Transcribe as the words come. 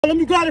Let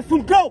me got it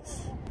from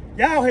Ghost.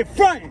 Y'all out here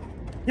fronting.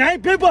 Y'all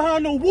ain't been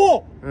behind no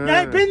wall. Y'all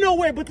ain't been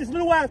nowhere but this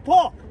little ass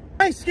park.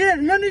 I ain't scared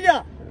of none of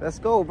y'all. Let's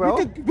go, bro.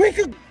 We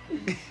could.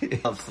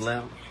 Up,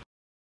 Slim.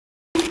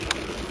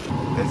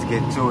 Let's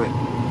get to it.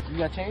 You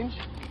got change?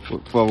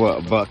 For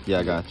what? $1?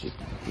 Yeah, I got you.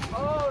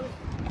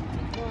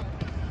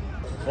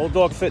 Old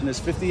Dog Fitness,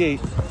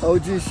 58.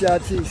 OG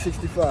Shat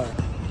 65.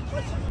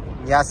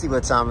 Y'all see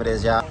what time it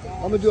is, y'all.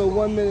 I'm gonna do a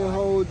 1 minute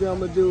hold, then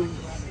I'm gonna do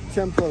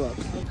 10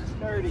 pull-ups.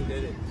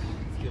 30.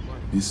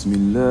 بسم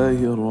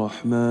الله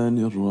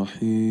الرحمن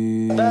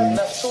الرحيم. باب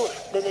مفتوح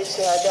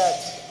للاجتهادات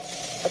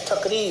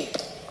التقريب.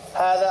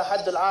 هذا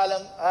حد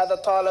العالم، هذا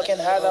طالب،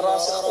 هذا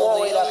راسخ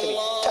والى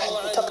اخره. تحت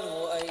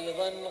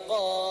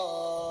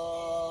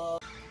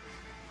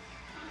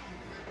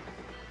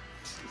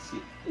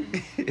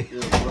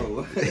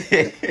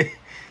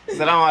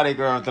Assalamu alaikum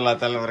warahmatullahi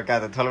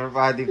wabarakatuh. Tell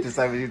everybody to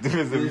say what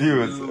and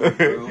viewers.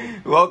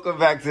 Welcome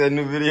back to a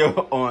new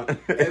video on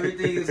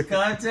Everything is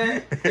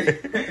content.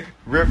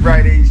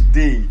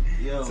 RipRightHD.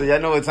 Yo. So y'all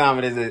know what time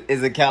it is.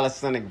 It's a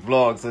calisthenic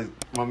vlog. So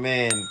my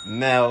man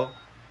Mel,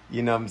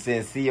 you know what I'm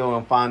saying, CEO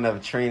and founder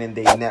of Training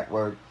Day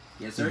Network.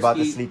 Yes, He's about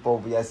to sleep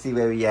over. Y'all see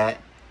where we at.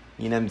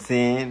 You know what I'm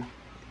saying?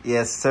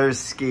 Yes,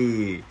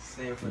 𝗪𝗧𝗍𝗔.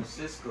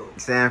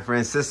 San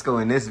Francisco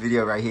in this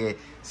video right here.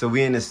 So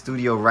we in the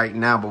studio right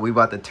now, but we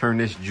about to turn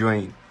this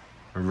joint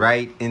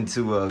right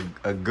into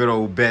a good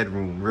old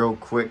bedroom real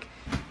quick.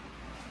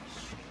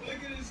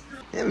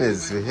 Him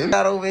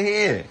not over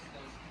here.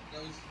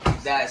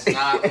 That's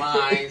not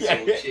mine,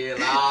 so chill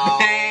out.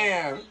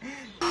 Damn.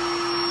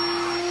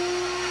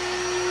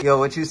 Yo,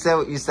 what you said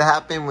what used to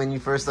happen when you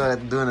first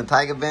started doing the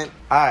tiger bend?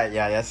 Alright,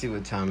 y'all see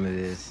what time it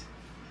is.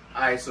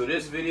 Alright, so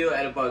this video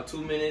at about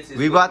 2 minutes is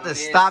we about to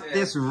stop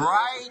this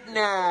right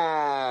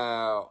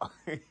now.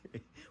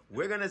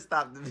 We're gonna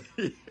stop the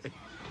video.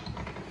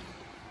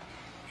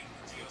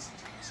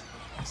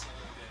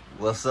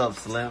 What's up,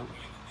 Slim?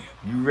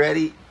 You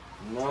ready?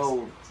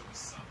 No,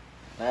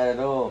 not at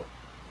all.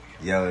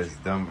 Yo, it's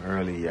dumb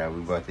early, yeah.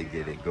 We about to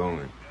get it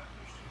going.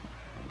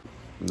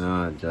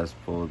 Nah, I just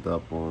pulled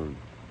up on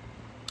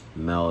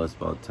Mel. It's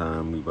about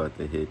time. We about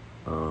to hit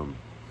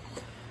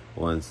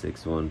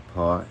 161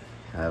 Park.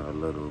 Have a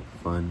little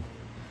fun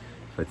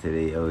for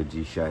today.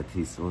 OG Shat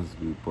supposed to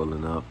be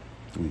pulling up.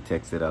 We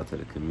texted out to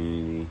the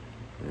community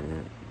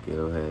and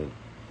go ahead,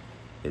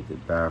 hit the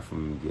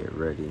bathroom and get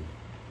ready.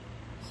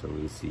 So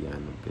we'll see you in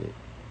a bit.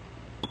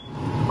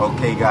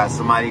 Okay guys,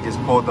 somebody just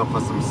pulled up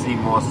for some sea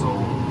moss, so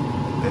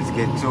let's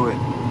get to it.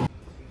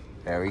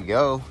 There we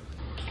go.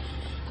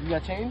 You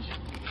got change?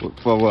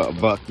 For what?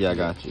 $1? Yeah, I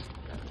got you.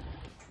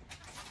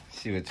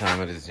 See what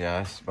time it is,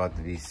 y'all. It's about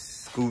to be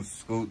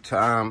scoot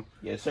time.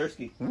 Yes,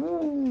 𝗪𝗧𝗍𝗔.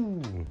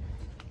 Woo.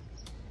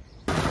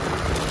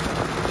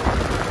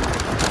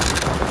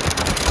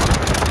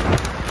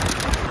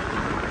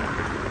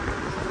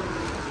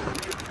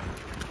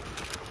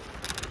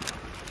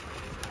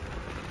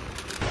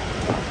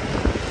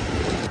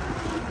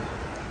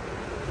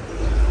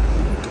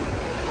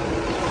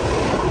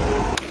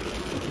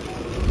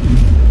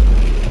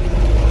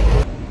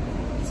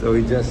 So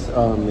we just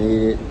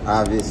made it,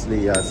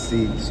 obviously, I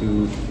see,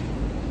 to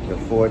the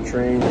 4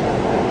 train.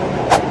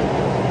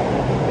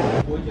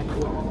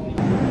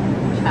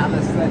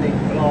 Calisthenic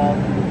vlog.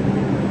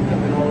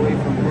 Coming all the way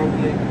from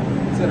Brooklyn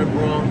to the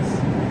Bronx.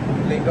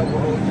 Link up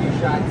with OG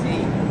Shat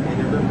and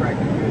the RipRight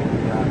community.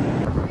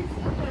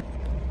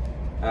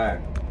 Alright.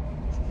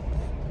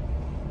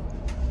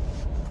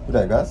 Who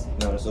that, Gus?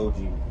 No, that's OG.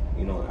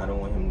 You know, I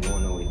don't want him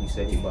going nowhere. He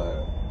said he by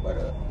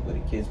where the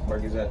kids'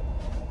 park is at,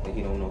 and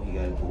he don't know he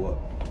gotta go up.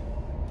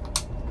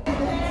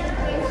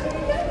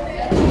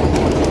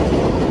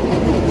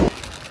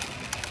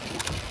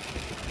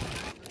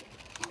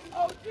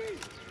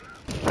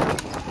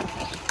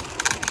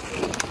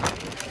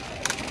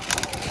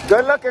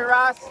 Good looking,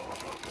 Ross.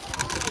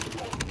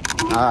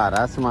 Ah,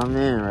 that's my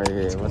man right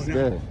here. What's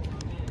good?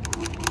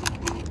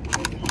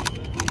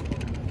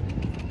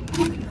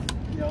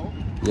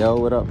 Yo,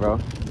 what up, bro?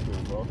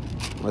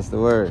 What's the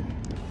word?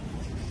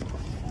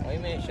 Oh, you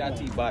man Shat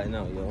botting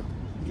out, yo.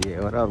 Yeah,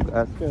 what up,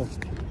 guys? Good.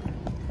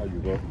 How you,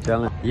 bro?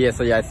 Chilling. Yeah,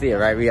 so y'all see it,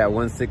 right? We got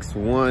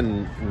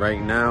 161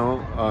 right now.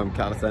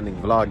 Calisthenic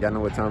vlog. Y'all know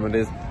what time it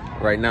is.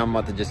 Right now, I'm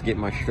about to just get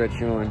my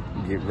stretch on,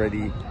 get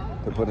ready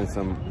to put in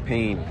some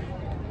pain.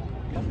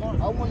 I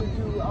want to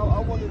do like,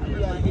 how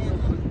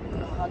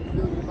to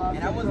build your body.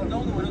 And I wasn't the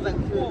only one, it was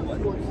like 4 of us.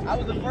 I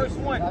was the first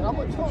one. Like, I'm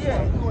gonna talk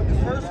Yeah, about the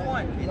first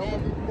one. And then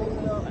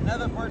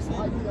another person,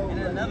 and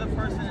then another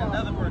person, and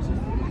another person.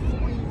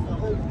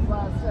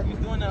 He's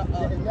doing the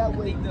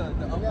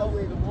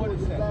water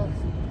set. I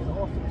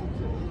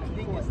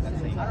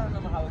don't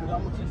remember how it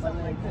goes. Just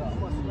something like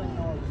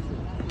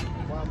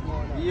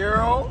this.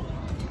 Euro.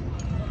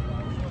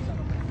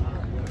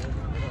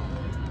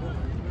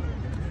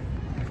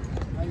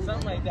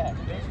 Something like that.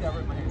 Basically, I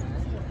ripped my hand.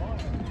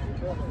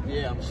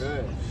 Yeah, I'm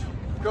good.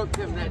 Cooked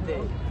him that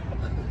day.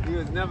 He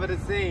was never the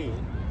same.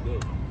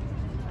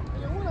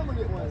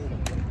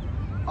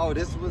 Oh,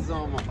 this was a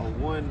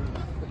one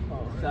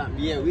time.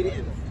 Yeah, we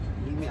didn't.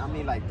 I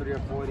mean like 3 or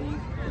 4 of these.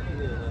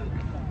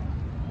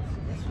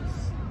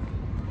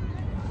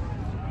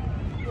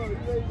 I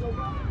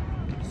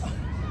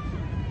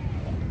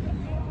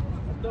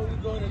thought we were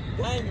going to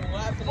Diamond.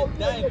 What happened to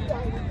Diamond?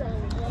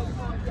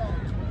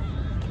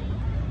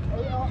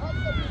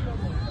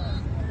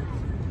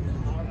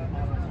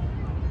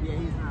 Yeah,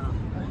 he's not on.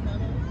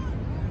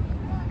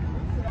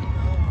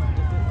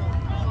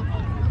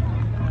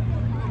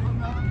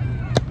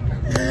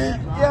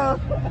 Yo!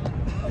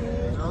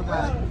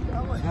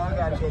 Y'all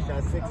gotta get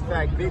that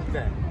 6-pack, big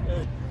pack.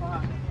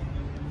 5,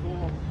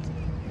 4,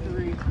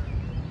 3,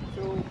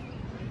 2, 1.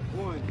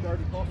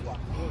 30 ball block.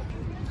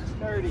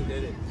 30.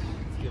 Did it.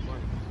 Let's get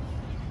money.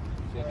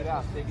 Check it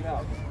out. Check it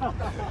out.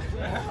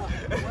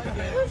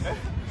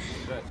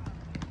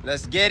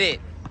 Let's get it.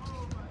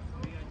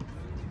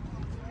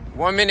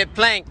 1 minute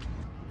plank.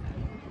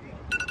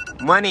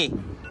 Money.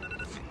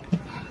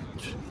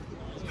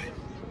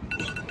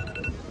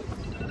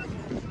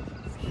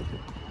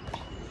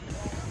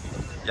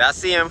 Y'all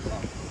see him?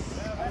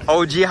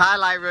 OG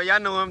highlight reel. Y'all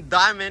know him.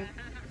 Diamond.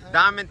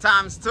 Diamond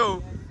times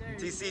 2.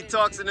 TC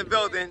Talks in the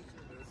building.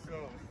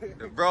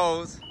 The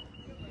bros.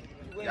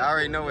 Y'all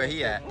already know where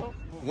he at.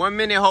 1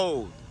 minute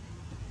hold.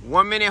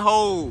 1 minute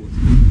hold.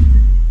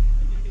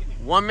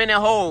 1 minute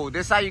hold.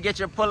 This is how you get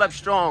your pull-up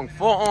strong.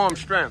 Forearm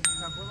strength.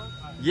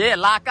 Yeah,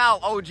 lock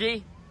out,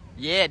 OG.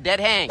 Yeah, dead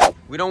hang.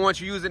 We don't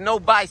want you using no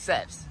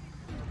biceps.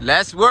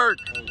 Let's work.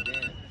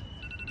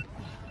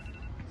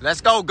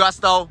 Let's go,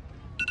 Gusto.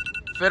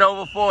 Fit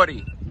over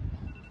 40.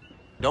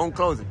 Don't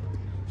close it.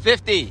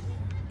 50.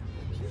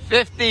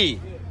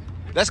 50.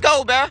 Let's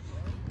go, man.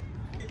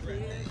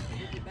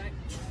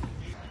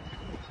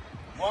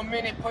 1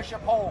 minute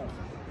push-up hold.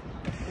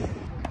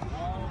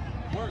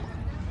 Work.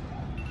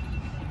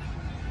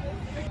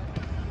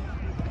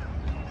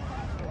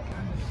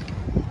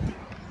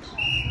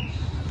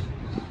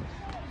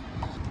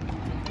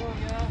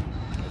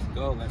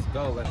 Let's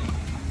go.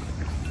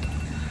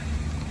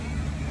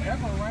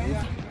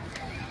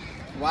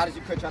 Why did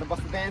you quit trying to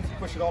bust the bands?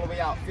 Push it all the way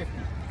out. 50.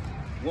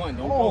 1,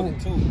 don't close it.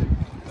 2,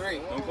 3,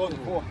 don't close it.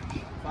 4,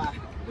 5,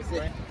 that's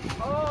it.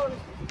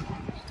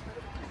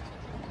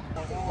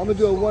 I'm gonna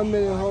do a 1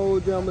 minute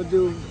hold, then I'm gonna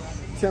do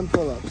 10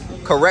 pull-ups.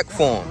 Correct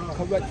form.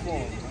 Correct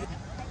form.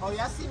 Oh,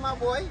 y'all see my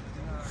boy?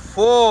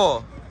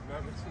 4.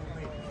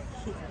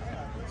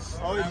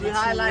 OG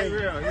highlight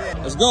reel, yeah.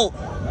 Let's go.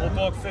 Old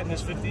Dog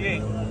Fitness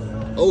 58.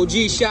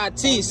 OG Shat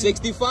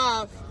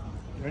 65.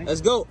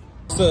 Let's go.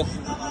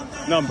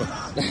 Number.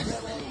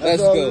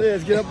 That's all it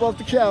is. Get up off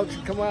the couch,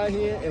 come out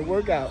here and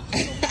work out.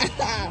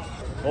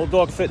 Old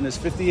Dog Fitness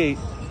 58.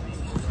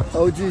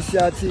 OG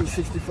Shat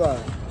 65.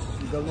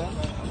 You go now?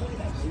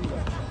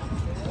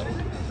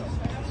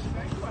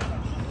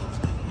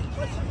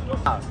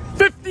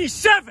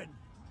 57.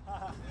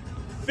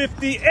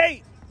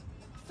 58.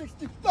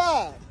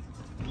 65.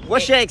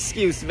 What's your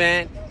excuse,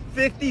 man?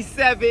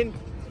 57,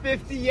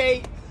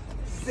 58,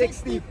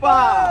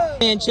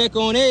 65. And check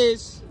on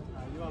his.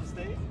 You on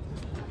stage?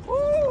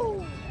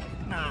 Woo.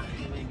 Nah.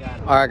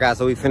 All right, guys.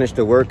 So we finished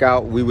the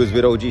workout. We was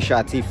with OG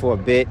Shat for a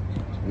bit.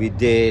 We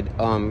did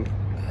a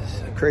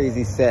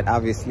crazy set.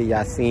 Obviously,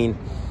 y'all seen.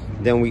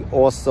 Then we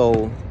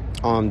also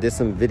did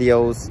some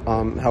videos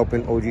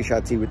helping OG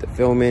Shat with the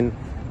filming.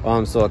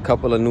 So a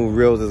couple of new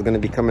reels is going to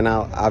be coming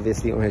out,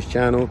 obviously, on his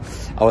channel.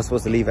 I was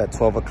supposed to leave at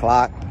 12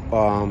 o'clock,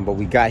 but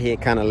we got here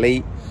kind of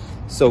late,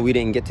 so we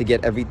didn't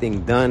get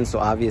everything done. So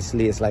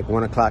obviously, it's like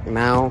 1 o'clock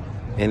now,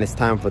 and it's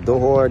time for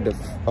Dhuhr,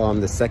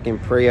 the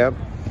second prayer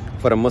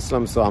for the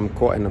Muslims. So I'm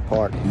caught in the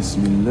park.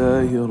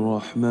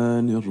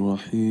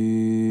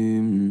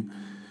 Bismillahirrahmanirrahim.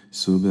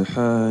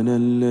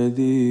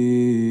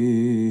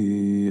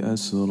 Subhanalladhi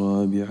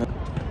asra bi'abdihi.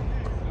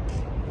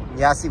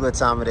 Y'all see what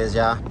time it is,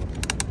 y'all.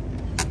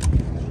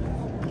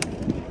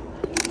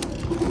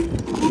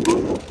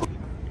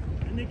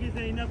 Niggas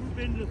ain't never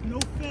been to no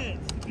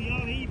feds to be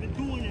out here even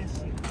doing that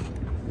shit.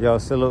 Yo,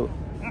 salute.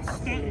 That's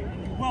stunning.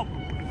 You're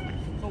welcome.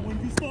 So when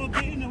you start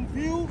getting them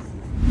views,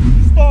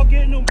 tell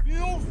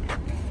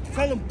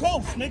them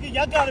Ghost, nigga.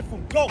 Y'all got it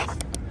from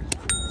Ghost.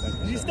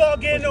 When you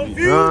start getting them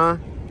views,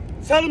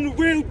 tell them the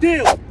real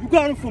deal. You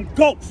got it from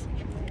Ghost.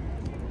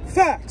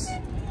 Facts.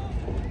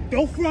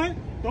 Don't front.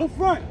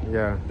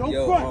 Yeah. Don't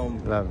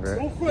front. Love, bro.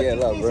 Don't front. Yeah,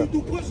 love, bro. You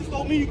do pushes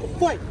don't mean you can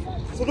fight.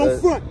 So don't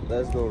front.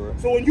 Let's go, bro.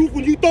 So when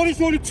you throw this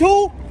on the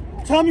 2,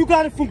 tell them you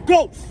got it from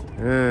Ghost.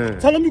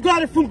 Tell them you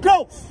got it from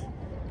Ghost.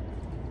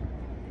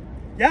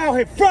 Y'all out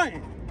here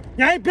fronting.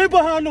 Y'all ain't been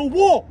behind no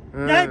wall.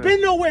 Y'all ain't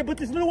been nowhere but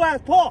this little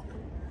ass park.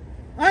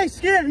 I ain't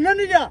scared of none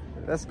of y'all.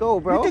 Let's go,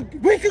 bro.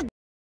 We could.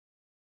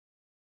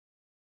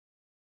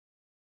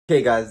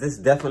 Okay, guys, this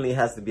definitely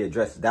has to be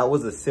addressed. That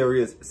was a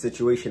serious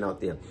situation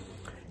out there.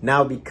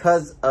 Now,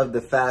 because of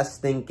the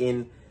fast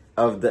thinking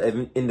of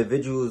the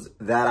individuals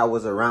that I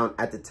was around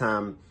at the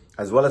time,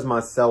 as well as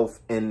myself,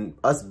 and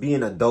us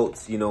being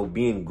adults, you know,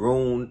 being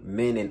grown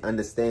men and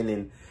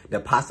understanding the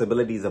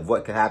possibilities of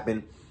what could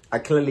happen, I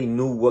clearly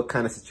knew what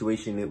kind of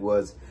situation it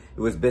was. It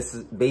was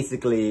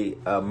basically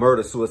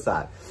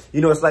murder-suicide.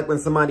 You know, it's like when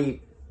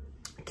somebody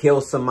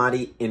kills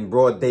somebody in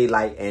broad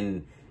daylight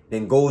and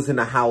then goes in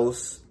the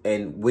house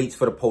and waits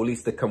for the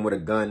police to come with a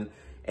gun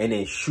and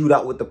then shoot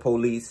out with the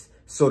police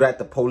so that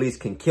the police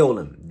can kill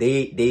him.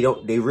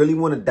 They really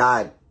want to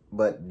die,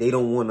 but they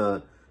don't want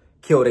to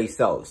kill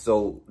themselves.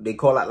 So they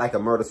call it like a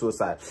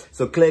murder-suicide.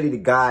 So clearly the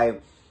guy,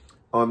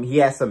 he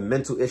has some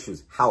mental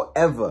issues.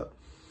 However,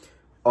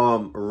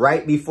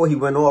 right before he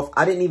went off,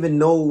 I didn't even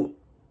know.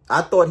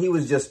 I thought he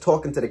was just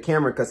talking to the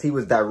camera because he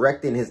was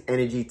directing his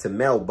energy to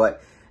Mel.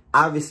 But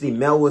obviously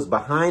Mel was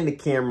behind the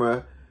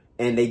camera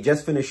and they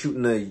just finished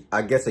shooting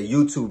I guess a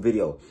YouTube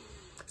video.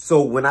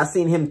 So when I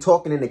seen him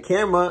talking in the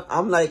camera,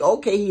 I'm like,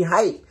 okay, he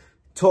hype.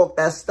 Talk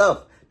that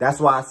stuff. That's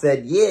why I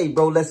said, yeah,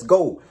 bro, let's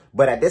go.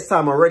 But at this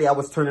time already, I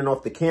was turning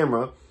off the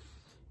camera.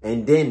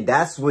 And then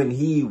that's when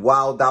he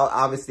wilded out.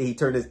 Obviously, he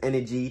turned his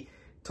energy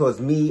towards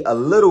me a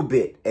little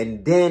bit.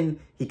 And then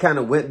he kind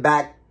of went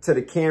back to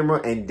the camera.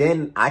 And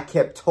then I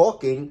kept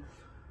talking,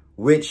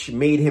 which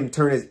made him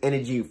turn his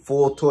energy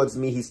full towards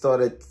me. He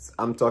started,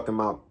 I'm talking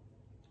about,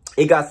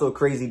 it got so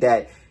crazy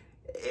that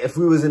if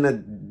we was in a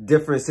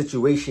different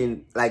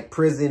situation, like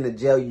prison or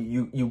jail,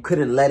 you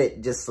couldn't let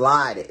it just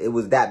slide. It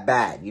was that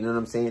bad. You know what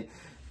I'm saying?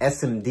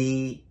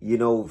 SMD, you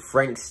know,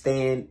 Frank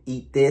Stan,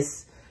 eat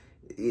this.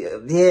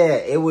 Yeah,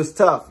 it was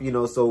tough, you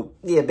know. So,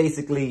 yeah,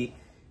 basically,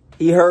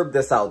 he herbed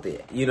us out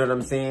there. You know what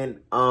I'm saying?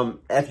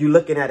 If you're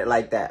looking at it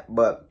like that.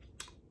 But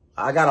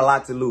I got a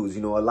lot to lose.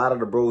 You know, a lot of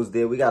the bros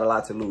there, we got a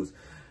lot to lose.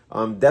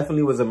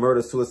 Definitely was a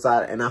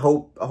murder-suicide. And I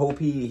hope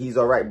he's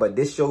all right. But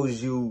this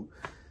shows you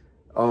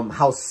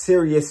how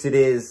serious it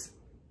is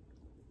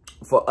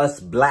for us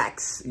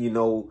blacks, you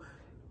know,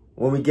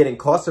 when we get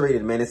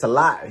incarcerated, man. It's a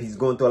lot. He's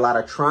going through a lot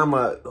of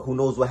trauma. Who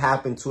knows what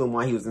happened to him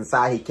while he was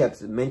inside. He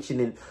kept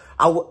mentioning,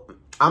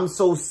 I'm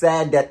so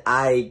sad that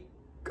I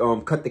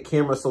cut the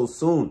camera so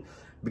soon,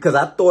 because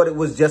I thought it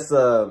was just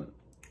I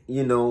thought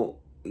he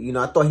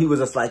was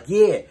just like,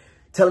 yeah,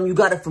 tell him you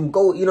got it from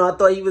Gold. You know, I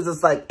thought he was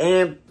just like,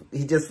 and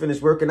he just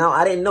finished working out.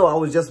 I didn't know. I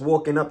was just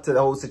walking up to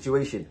the whole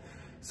situation.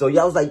 So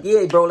y'all was like,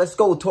 yeah, bro, let's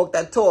go talk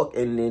that talk.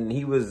 And then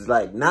he was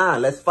like, nah,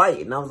 let's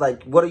fight. And I was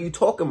like, what are you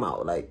talking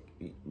about? Like,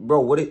 bro,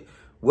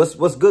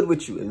 what's good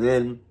with you? And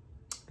then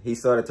he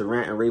started to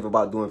rant and rave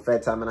about doing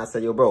fed time. And I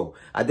said, yo, bro,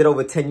 I did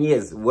over 10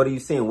 years. What are you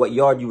saying? What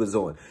yard you was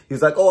on? He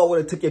was like, oh, I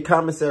would have took your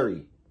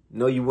commissary.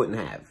 No, you wouldn't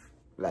have.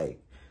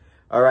 Like,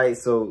 all right,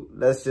 so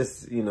let's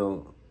just, you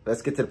know,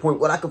 let's get to the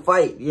point. Well, I could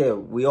fight. Yeah,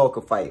 we all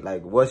could fight.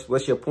 Like,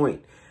 what's your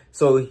point?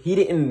 So he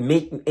didn't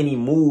make any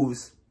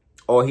moves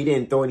or he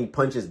didn't throw any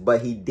punches,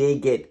 but he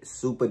did get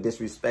super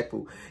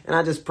disrespectful. And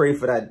I just pray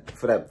for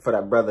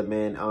that brother,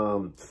 man,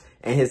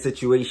 and his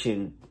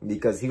situation,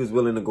 because he was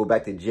willing to go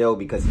back to jail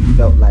because he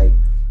felt like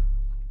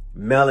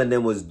Mel and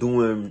them was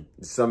doing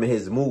some of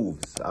his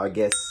moves, I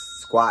guess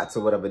squats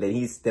or whatever.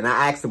 Then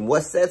I asked him,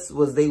 what sets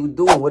was they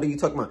doing? What are you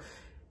talking about?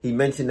 He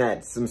mentioned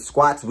that some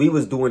squats we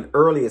was doing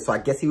earlier. So I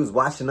guess he was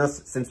watching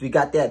us since we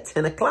got there at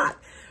 10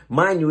 o'clock.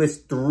 Mind you, it's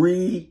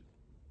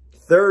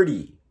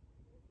 3:30.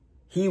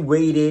 He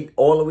waited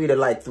all the way to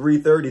like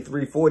 3:30,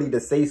 3:40 to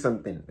say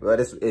something.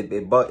 But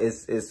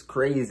it's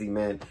crazy,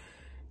 man.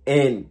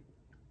 And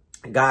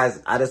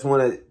guys, I just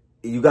want to,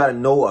 you got to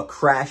know a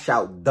crash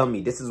out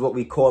dummy. This is what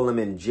we call them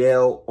in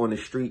jail, on the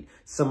street.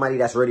 Somebody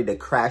that's ready to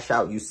crash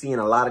out. You see in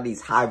a lot of these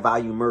high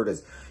value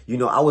murders. You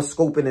know, I was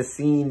scoping the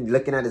scene,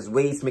 looking at his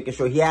waist, making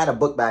sure he had a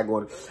book bag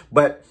on.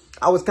 But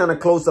I was kind of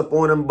close up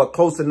on him, but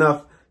close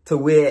enough to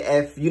where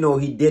if, you know,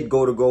 he did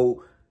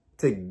go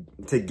to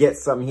get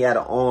something, he had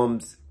an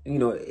arms, you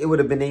know, it would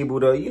have been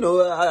able to, you know,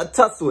 a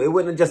tussle. It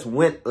wouldn't have just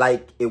went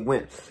like it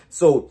went.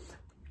 So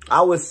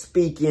I was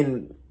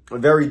speaking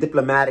very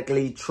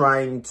diplomatically,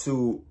 trying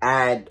to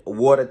add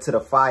water to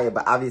the fire,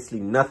 but obviously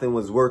nothing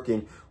was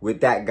working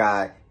with that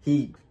guy.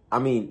 He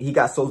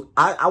got so,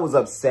 I was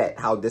upset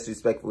how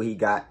disrespectful he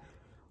got.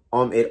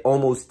 It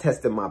almost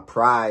tested my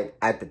pride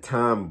at the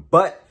time,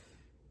 but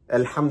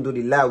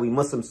alhamdulillah, we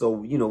Muslims,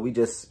 so, you know, we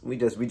just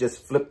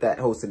flipped that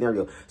whole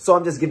scenario. So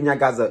I'm just giving y'all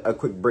guys a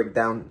quick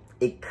breakdown.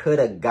 It could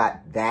have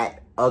got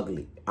that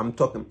ugly. I'm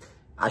talking,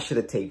 I should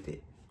have taped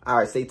it. All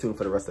right, stay tuned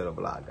for the rest of the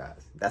vlog,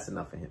 guys. That's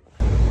enough for him.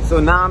 So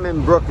now I'm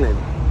in Brooklyn.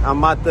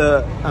 I'm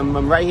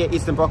right here,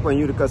 Eastern Parkway in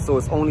Utica, so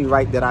it's only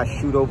right that I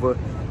shoot over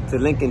to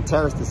Lincoln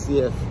Terrace to see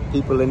if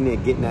people in there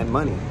getting that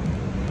money.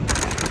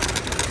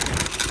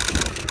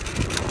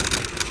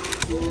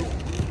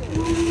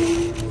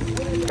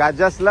 I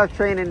just left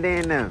training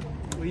day now.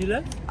 Where you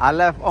left? I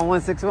left on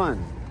 161.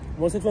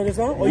 161 just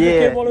now? Oh, yeah, you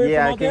came all the way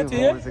yeah, from I came out from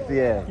there to 160,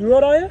 yeah. You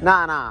rode out here?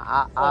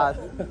 Nah,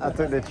 I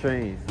took the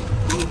train.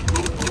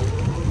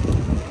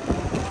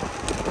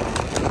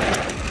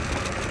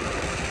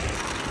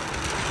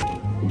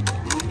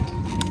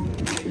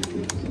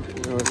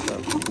 What's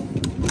up?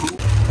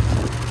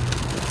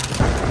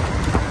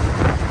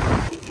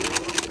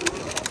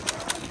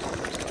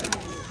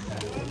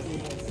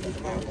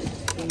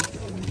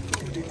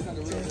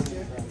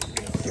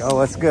 Yo,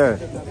 what's good?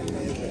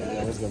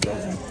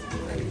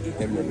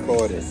 Him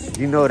recording.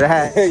 You know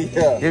that?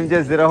 Yeah. Him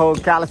just did a whole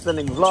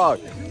calisthenic vlog.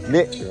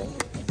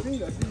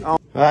 All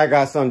right,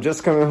 guys, so I'm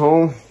just coming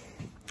home.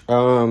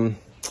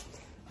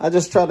 I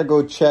just tried to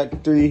go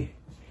check 3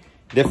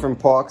 different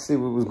parks, see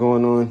what was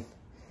going on.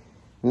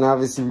 And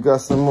obviously we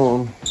got some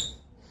more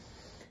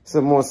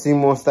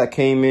CMOS that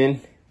came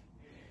in.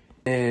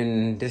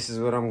 And this is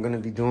what I'm gonna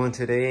be doing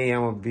today.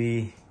 I'm gonna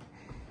be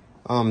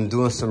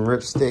doing some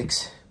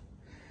ripsticks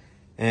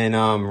and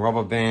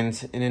rubber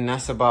bands, and then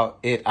that's about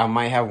it. I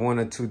might have 1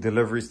 or 2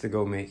 deliveries to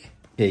go make.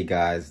 Okay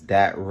guys,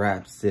 that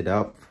wraps it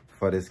up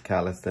for this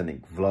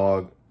calisthenic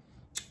vlog.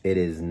 It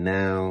is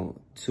now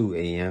 2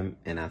 a.m.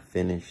 and I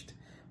finished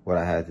what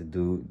I had to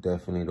do.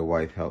 Definitely the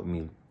wife helped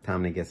me.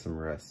 Time to get some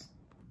rest.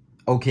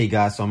 Okay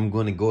guys, so I'm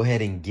going to go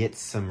ahead and get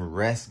some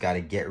rest. Got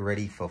to get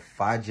ready for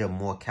Fajr.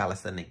 More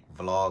calisthenic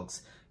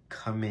vlogs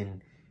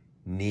coming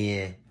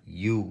near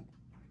you.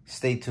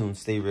 Stay tuned,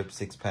 stay ripped,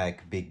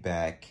 6-pack, big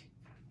back,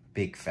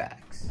 big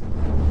facts.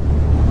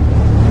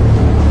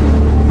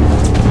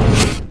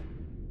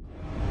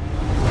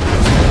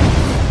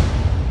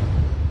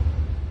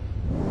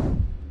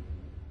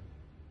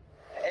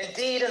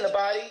 Indeed, in the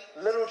body,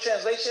 literal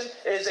translation,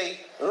 is a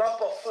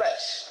lump of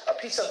flesh, a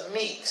piece of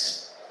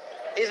meat.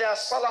 إِذَا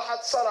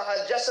صَلَحَتْ صَلَحَ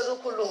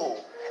الْجَسَدُ كُلُّهُ.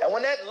 And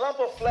when that lump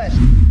of flesh